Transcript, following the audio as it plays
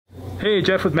Hey,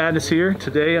 Geoff with Madness here.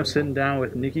 Today I'm sitting down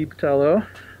with Niki Botelho.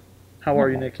 How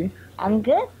are you, Niki? I'm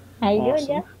good. How you doing,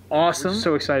 Geoff? Awesome.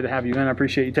 So excited to have you in. I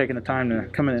appreciate you taking the time to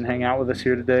come in and hang out with us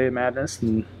here today at Madness.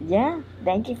 And Yeah,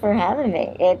 thank you for having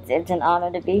me. It's an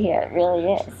honor to be here. It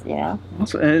really is, you know.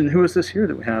 awesome. And who is this here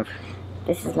that we have?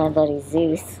 This is my buddy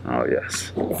Zeus. Oh,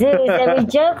 yes. Zeus, and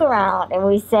we joke around and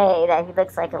we say that he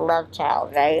looks like a love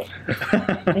child, right?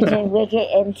 Between Wicket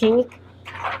and Teek.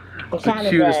 He kind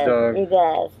of cutest does. dog. He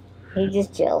does. He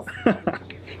just chills.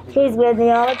 He's with me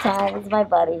all the time. He's my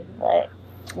buddy. But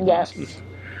yes.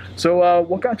 So,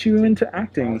 what got you into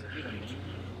acting?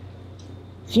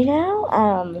 You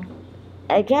know,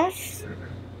 I guess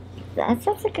that's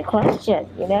a good question.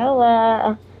 You know,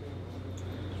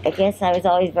 I guess I was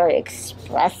always very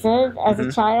expressive as a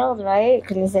child, right?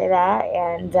 Couldn't say that.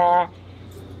 And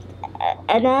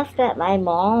enough that my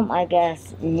mom, I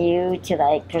guess, knew to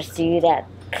like pursue that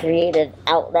creative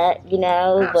outlet, you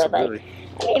know. Absolutely. But like,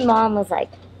 I mean, mom was like,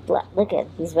 look at,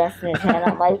 he's resting his hand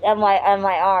on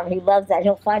my arm. He loves that.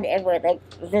 He'll find it everywhere. Like,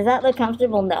 does that look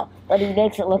comfortable? No, but he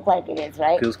makes it look like it is,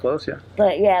 right? Feels close, yeah.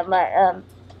 But yeah,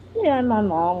 you know, my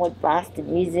mom would blast the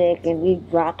music and we'd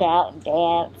rock out and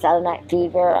dance, Saturday Night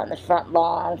Fever on the front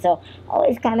lawn. So I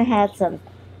always kind of had some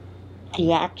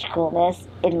theatricalness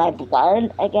in my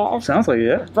blood, I guess. Sounds like it,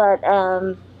 yeah. But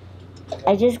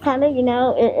I just kind of, you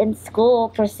know, in school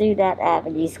pursued that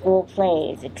avenue, school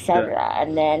plays, etc. Yeah.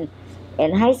 And then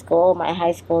in high school, my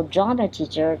high school drama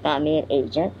teacher got me an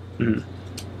agent.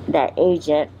 That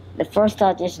agent, the first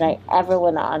audition I ever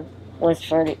went on was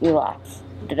for the Ewoks,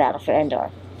 the Battle for Endor.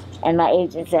 And my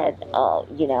agent said, oh,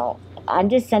 you know, I'm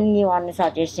just sending you on this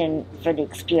audition for the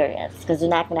experience because they're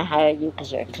not going to hire you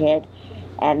because you're a kid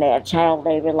and they have child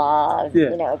labor laws,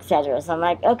 you know, etc. So I'm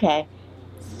like, okay.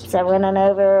 So I went on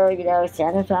over, you know,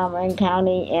 San Marin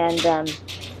County, and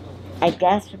I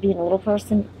guess for being a little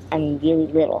person, I'm really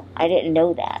little. I didn't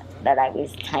know that I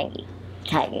was tiny.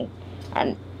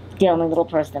 I'm the only little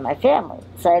person in my family,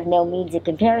 so I have no means of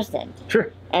comparison.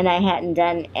 Sure. And I hadn't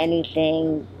done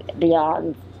anything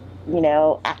beyond, you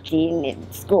know, acting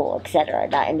in school, etc.,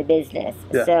 not in the business.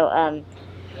 Yeah. So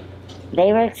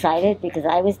they were excited because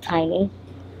I was tiny,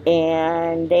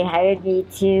 and they hired me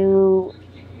to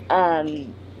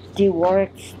do work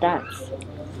stunts.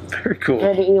 Very cool.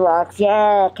 For the Ewoks,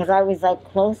 yeah, because I was like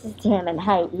closest to him in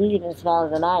height. He's even smaller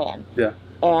than I am. Yeah.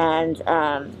 And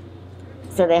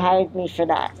so they hired me for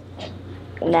that.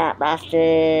 And that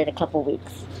lasted a couple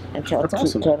weeks until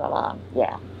Teek came along.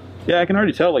 Yeah. Yeah, I can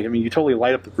already tell. Like, I mean, you totally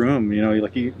light up the room. You know,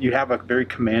 like you have a very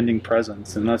commanding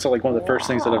presence, and that's like one of the first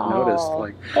things that I've noticed.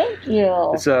 Like, thank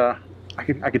you. It's I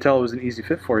could tell it was an easy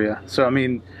fit for you. So I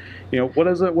mean, you know, what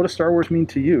does Star Wars mean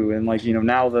to you? And like, you know,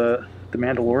 now the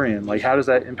Mandalorian, like, how does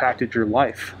that impacted your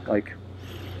life? Like,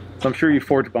 so I'm sure you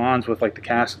forged bonds with like the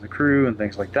cast and the crew and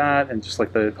things like that, and just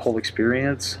like the whole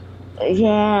experience.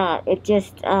 Yeah, it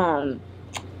just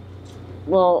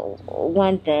well,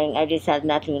 one thing, I just have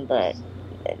nothing but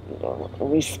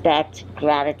respect,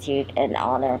 gratitude, and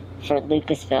honor for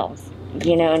Lucasfilms.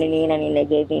 You know what I mean? I mean, they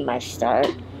gave me my start.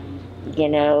 You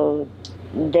know,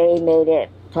 they made it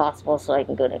possible so I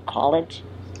can go to college,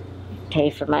 pay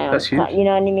for my own. That's huge. You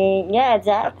know what I mean? Yeah,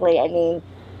 exactly. I mean,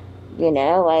 you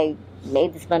know, I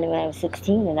made this money when I was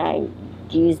 16, and I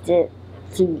used it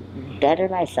to better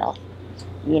myself.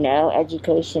 You know,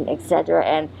 education, etc.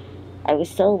 And I was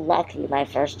so lucky. My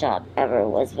first job ever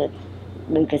was with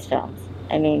Lucasfilms.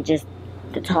 I mean, just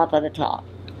the top of the top.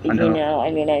 I know. You know, I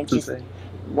mean, I just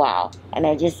wow. And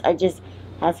I just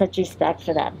have such respect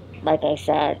for them. Like I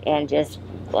said, and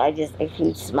I just a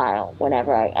huge smile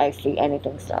whenever I see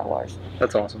anything Star Wars.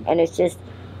 That's awesome. And it's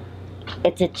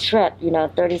a trip, you know,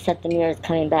 30-something years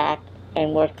coming back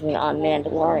and working on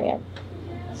Mandalorian,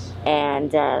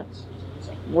 and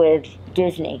with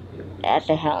Disney at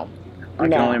the helm. I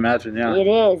can only imagine, yeah. It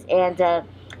is, and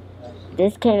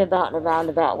this came about in a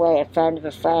roundabout way, a friend of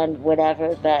a friend,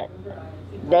 whatever, but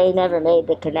they never made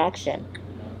the connection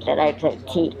that I played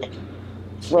Teek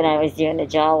when I was doing the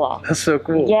Jawa. That's so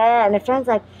cool. Yeah, and the friend's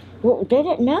like, well, they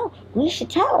didn't know. We should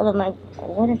tell them. I'm like,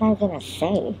 what am I going to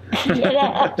say? You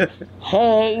know?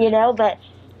 Hey, you know, but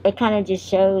it kind of just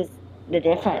shows the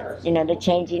difference, you know, the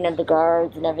changing of the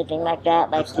guards and everything like that.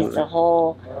 Like, just a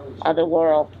whole other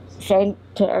world. Same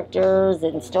characters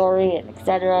and story and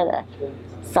etc.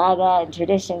 The saga and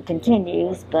tradition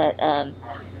continues, but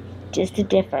just a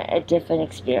different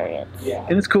experience. Yeah.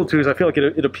 And it's cool too, is I feel like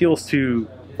it appeals to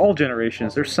all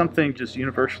generations. There's something just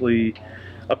universally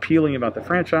appealing about the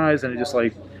franchise, and it just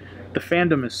like the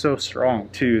fandom is so strong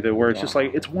too, that where it's just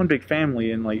like it's one big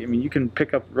family, and like, I mean, you can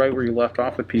pick up right where you left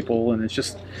off with people, and it's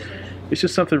just, it's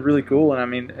just something really cool. And I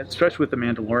mean, especially with the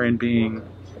Mandalorian being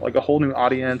like a whole new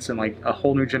audience and like a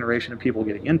whole new generation of people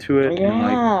getting into it. Yeah. And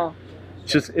like,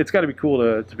 it's got to be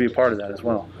cool to be a part of that as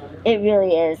well. It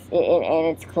really is, and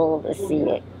it's cool to see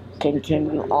it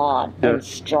continue on and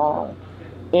strong.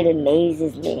 It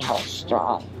amazes me how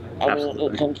strong. I mean,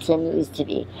 it continues to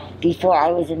be. Before I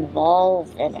was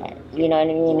involved in it, you know what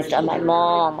I mean? So my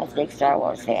mom was a big Star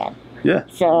Wars fan. Yeah.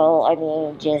 So I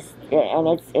mean,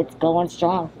 it's going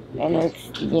strong, and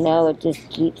it's, you know, it just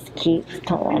keeps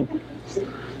going.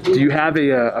 Do you have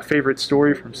a favorite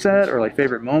story from set, or like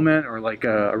favorite moment, or like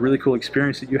a really cool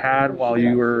experience that you had while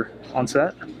you were on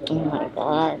set? Oh my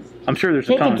God! I'm sure there's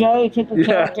pick a ton. Pick a day, pick a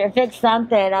character, pick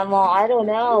something. I'm all, I don't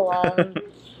know.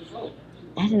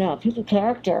 I don't know. Pick a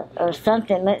character or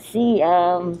something. Let's see.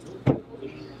 God,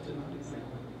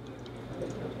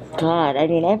 I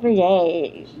mean, every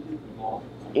day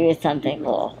is something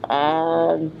cool.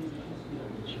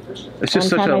 It's just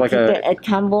such a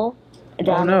tumble.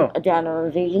 Down a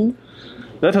ravine.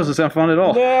 That doesn't sound fun at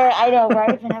all. Yeah, I know,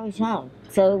 right? But I was young,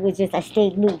 so it was just, I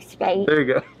stayed loose, right? There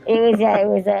you go. It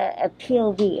was a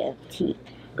POV of Teek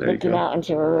looking out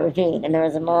into a ravine, and there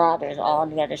was a marauders all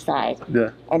on the other side. Yeah.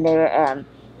 And they were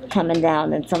coming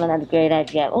down, and someone had a great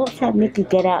idea. Oh, let's have Niki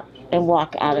get up and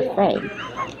walk out of frame.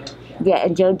 Yeah,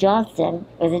 and Joe Johnston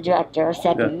was a director,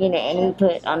 second unit, and he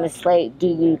put on the slate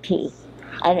DUP.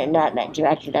 I didn't know that meant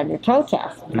directed under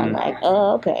protest. And I'm like,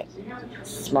 oh, okay.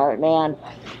 Smart man.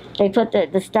 They put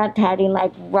the stunt padding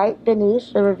like right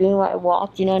beneath the ravine where I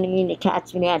walked, you know what I mean? To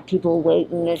catch me, I had people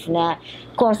waiting, this and that.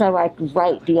 Of course, I like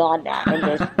right beyond that and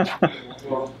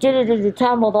just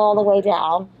tumbled all the way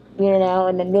down, you know,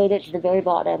 and then made it to the very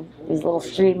bottom. There's a little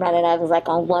stream running. I was like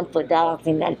on 1 foot down,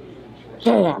 and then,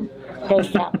 damn,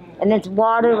 face down. And there's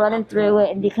water running through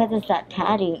it, and because it's that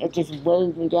padding, it just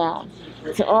weighed me down.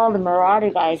 So all the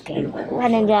marauder guys came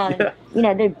running down, and, you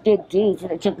know, they're big dudes,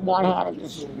 and it took one hand and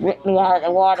just ripped me out of the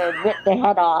water and ripped the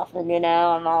head off, and, you know,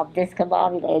 I'm all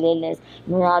discombobulated, and there's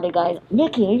marauder guys,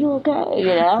 Niki, are you okay, you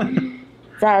know?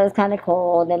 So that was kind of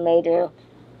cool. And then later,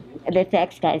 the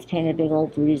effects guys painted a big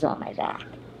old bruise on my back.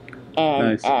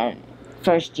 And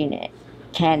first unit,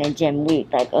 Ken and Jim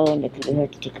Wheat, like, oh, Niki, we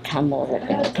heard you took a tumble,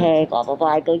 everything okay, blah, blah, blah.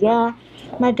 I go, yeah,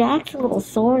 my back's a little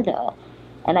sore, though.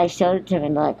 And I showed it to him,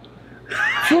 and like,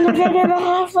 I'm gonna take it to the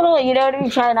hospital, you know what I mean?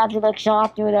 Trying not to look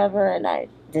shocked or whatever, and I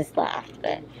just laughed.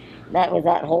 But that was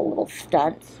that whole little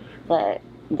stunt. But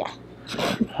yeah.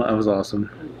 Well, that was awesome.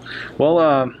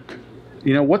 Well,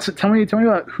 you know, tell me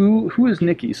about who is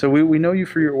Niki? So we know you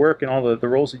for your work and all the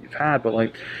roles that you've had, but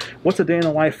like, what's a day in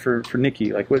the life for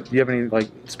Niki? Like, do you have any like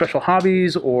special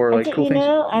hobbies or like cool things? You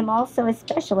know, I'm also a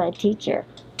special ed teacher.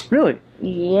 Really?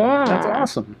 Yeah. That's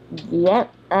awesome.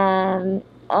 Yep.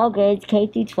 All grades, K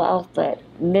through 12, but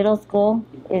middle school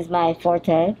is my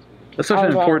forte. That's such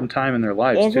an important time in their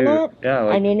lives, isn't too. It? Yeah.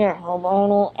 I mean, they're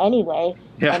hormonal anyway.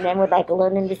 Yeah. And then with like a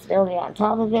learning disability on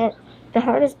top of it. The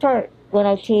hardest part when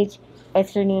I teach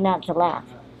is for me not to laugh.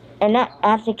 And not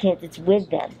at the kids, it's with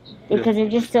them. Because they're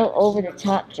just so over the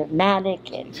top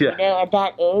dramatic. And, you know, at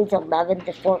that age, 11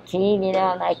 to 14, you know,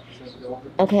 I'm like,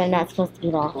 okay, I'm not supposed to be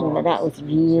laughing, but that was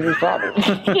really funny.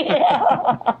 You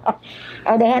know?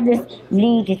 Or they had this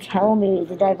need to tell me,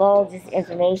 to divulge this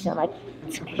information. I'm like,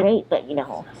 it's great, but, you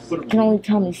know, you can only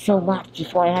tell me so much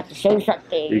before I have to say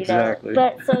something, you know?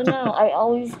 But, so no, I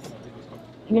always,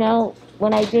 you know,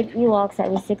 when I did Ewoks, I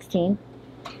was 16.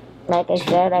 Like I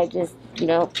said, I just, you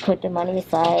know, put the money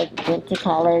aside, went to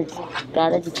college,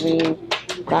 got a degree,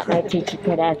 got my teaching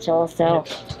credential. So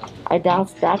I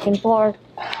bounced back and forth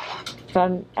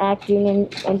from acting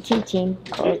and teaching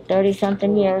for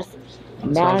 30-something years.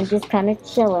 Now I'm just kind of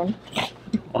chilling.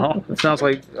 Well, it sounds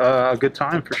like a good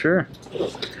time for sure.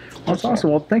 That's awesome.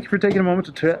 Well, thank you for taking a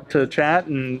moment to chat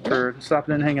and for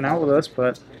stopping in and hanging out with us.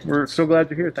 But we're so glad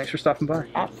you're here. Thanks for stopping by.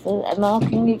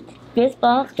 Absolutely. Fist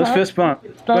bump. Let's fist bump.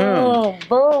 Boom.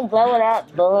 Boom. Blow it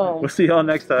up. Boom. We'll see y'all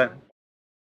next time.